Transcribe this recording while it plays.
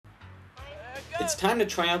It's time to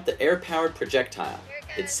try out the air-powered projectile.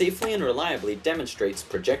 It safely and reliably demonstrates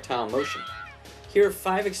projectile motion. Here are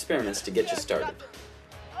 5 experiments to get you started.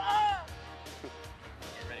 Get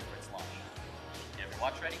ready for its launch. You have your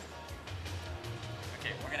watch ready? Okay,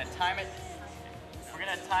 we're going to time it. We're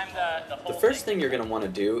going to time the whole The first thing you're going to want to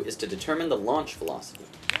do is to determine the launch velocity.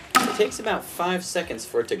 It takes about 5 seconds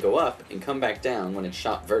for it to go up and come back down when it's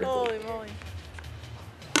shot vertically. Holy moly.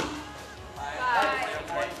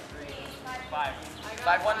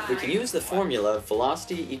 5, 1, We can use the formula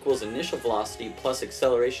velocity equals initial velocity plus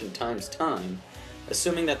acceleration times time.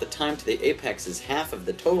 Assuming that the time to the apex is half of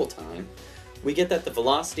the total time, we get that the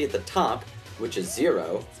velocity at the top, which is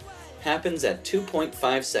 0, happens at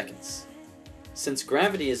 2.5 seconds. Since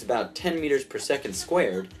gravity is about 10 meters per second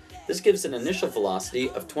squared, this gives an initial velocity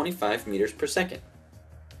of 25 meters per second.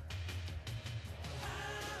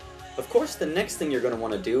 Of course, the next thing you're going to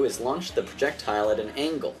want to do is launch the projectile at an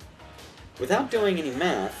angle. Without doing any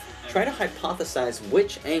math, try to hypothesize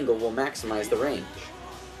which angle will maximize the range.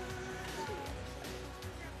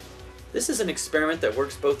 This is an experiment that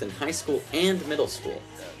works both in high school and middle school,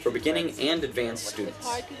 for beginning and advanced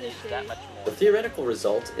students. The theoretical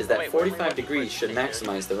result is that 45 degrees should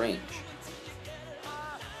maximize the range.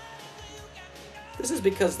 This is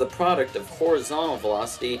because the product of horizontal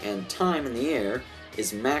velocity and time in the air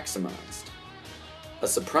is maximized. A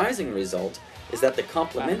surprising result is that the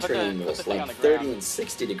complementary angles, like 30 and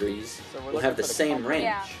 60 degrees, will have the same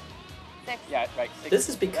range. Yeah, right. This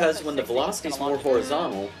is because when the velocity is more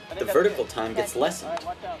horizontal, the vertical time gets lessened,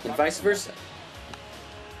 and vice versa.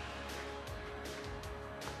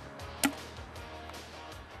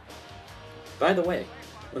 By the way,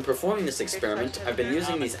 when performing this experiment, I've been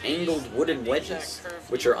using these angled wooden wedges,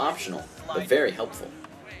 which are optional, but very helpful.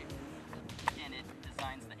 And it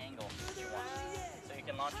designs the angle you want. So you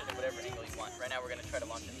can launch it at whatever angle you want. Right now we're going to try to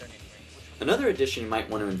launch it 30 degrees. Another addition you might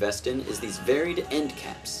want to invest in is these varied end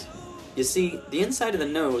caps. You see, the inside of the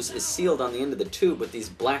nose is sealed on the end of the tube with these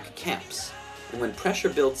black caps, and when pressure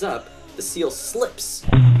builds up, the seal slips,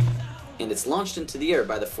 and it's launched into the air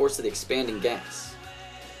by the force of the expanding gas.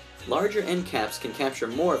 Larger end caps can capture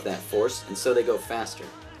more of that force, and so they go faster.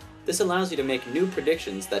 This allows you to make new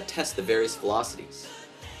predictions that test the various velocities.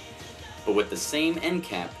 But with the same end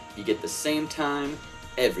cap, you get the same time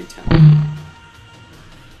every time.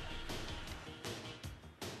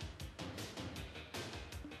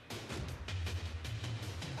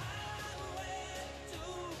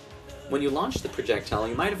 When you launched the projectile,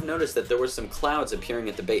 you might have noticed that there were some clouds appearing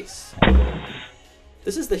at the base.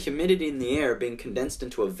 This is the humidity in the air being condensed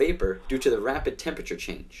into a vapor due to the rapid temperature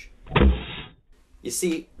change. You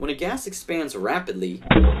see, when a gas expands rapidly,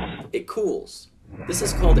 it cools. This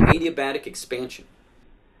is called adiabatic expansion.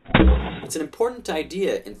 It's an important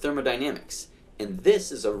idea in thermodynamics, and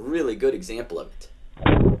this is a really good example of it.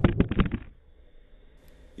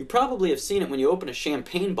 You probably have seen it when you open a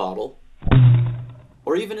champagne bottle,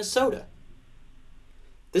 or even a soda.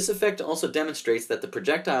 This effect also demonstrates that the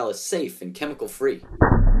projectile is safe and chemical-free.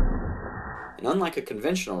 And unlike a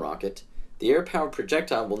conventional rocket, the air-powered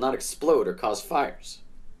projectile will not explode or cause fires.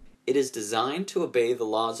 It is designed to obey the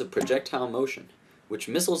laws of projectile motion, which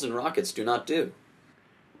missiles and rockets do not do.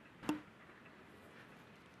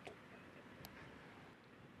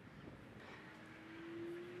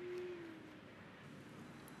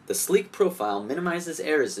 The sleek profile minimizes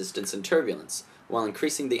air resistance and turbulence, while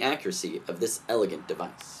increasing the accuracy of this elegant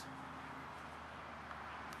device.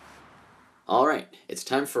 Alright, it's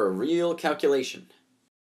time for a real calculation.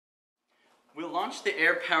 We'll launch the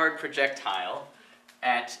air-powered projectile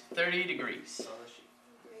at 30 degrees.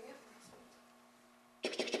 I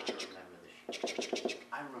remember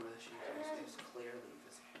the sheet. It's clearly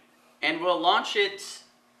visible. And we'll launch it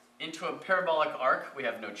into a parabolic arc. We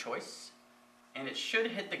have no choice. And it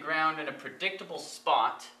should hit the ground in a predictable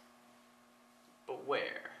spot. But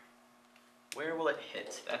where? Where will it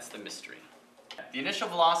hit? That's the mystery. The initial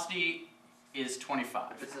velocity is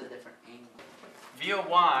 25. This is a different angle.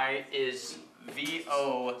 VOY is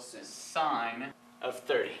VO sine of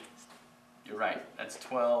 30. You're right, that's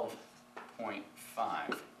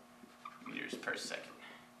 12.5 meters per second.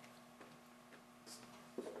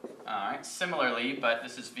 Alright, similarly, but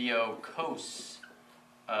this is VO cos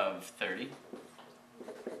of 30.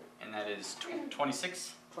 And that is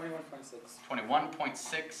 26? 21.6.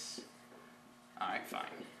 21.6. Alright,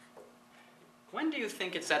 fine. When do you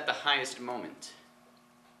think it's at the highest moment?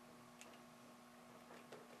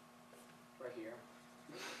 Right here.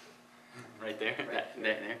 Right there? Right.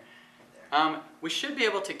 There. We should be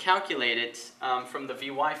able to calculate it from the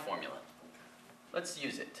Vy formula. Let's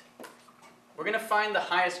use it. We're going to find the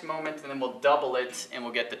highest moment and then we'll double it and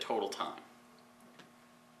we'll get the total time.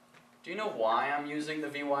 Do you know why I'm using the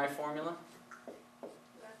Vy formula?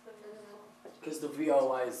 Because the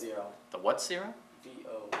VOY is 0. The what zero?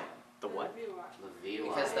 VO. The what? The VY.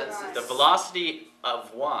 Because that's The velocity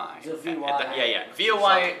of y. The at Vy. yeah.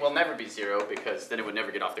 Voy will never be 0 because then it would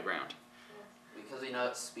never get off the ground. because we know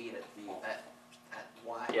its speed at V at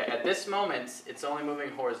Y. Yeah, at this moment, it's only moving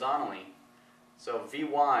horizontally. So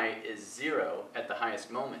Vy is 0 at the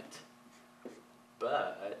highest moment.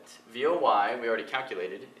 But Voy, we already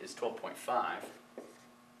calculated, is 12.5.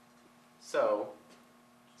 So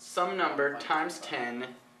some number times 10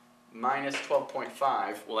 minus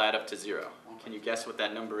 12.5 will add up to 0. Can you guess what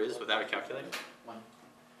that number is without a calculator? 1.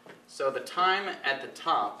 So the time at the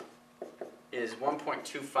top is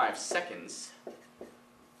 1.25 seconds,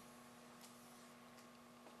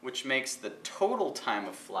 which makes the total time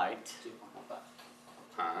of flight, 2.5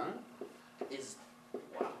 huh? is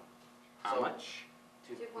wow. How So- much?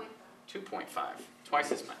 2.5. 2.5,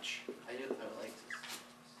 twice as much. I do like this.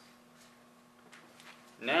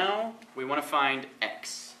 Now we want to find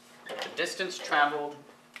x, the distance traveled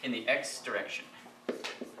in the x direction. Do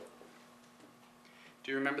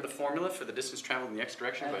you remember the formula for the distance traveled in the x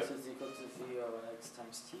direction? X is equal to VOX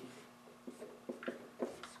times T.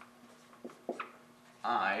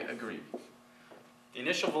 I agree. The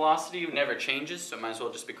initial velocity never changes, so it might as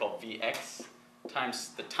well just be called Vx times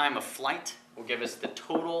the time of flight will give us the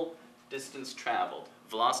total distance traveled.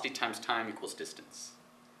 Velocity times time equals distance.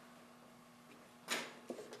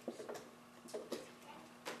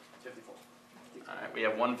 54. Alright, we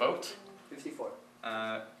have one vote. 54.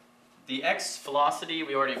 The x velocity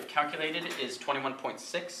we already calculated is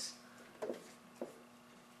 21.6.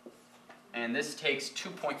 And this takes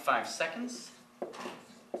 2.5 seconds.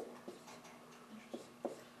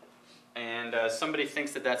 And somebody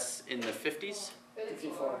thinks that that's in the 50s?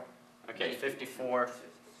 54. Okay, 54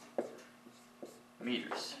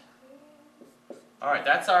 meters. All right,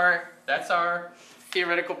 that's our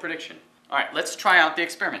theoretical prediction. All right, let's try out the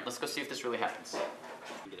experiment. Let's go see if this really happens.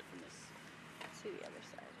 Get it from this. To the other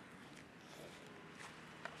side.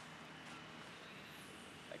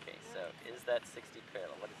 Okay, so is that 60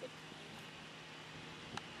 parallel? What is it?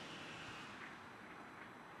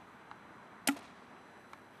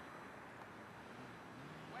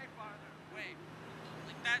 Way farther. Wait.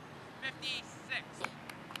 Like that. 56.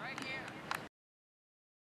 Right here.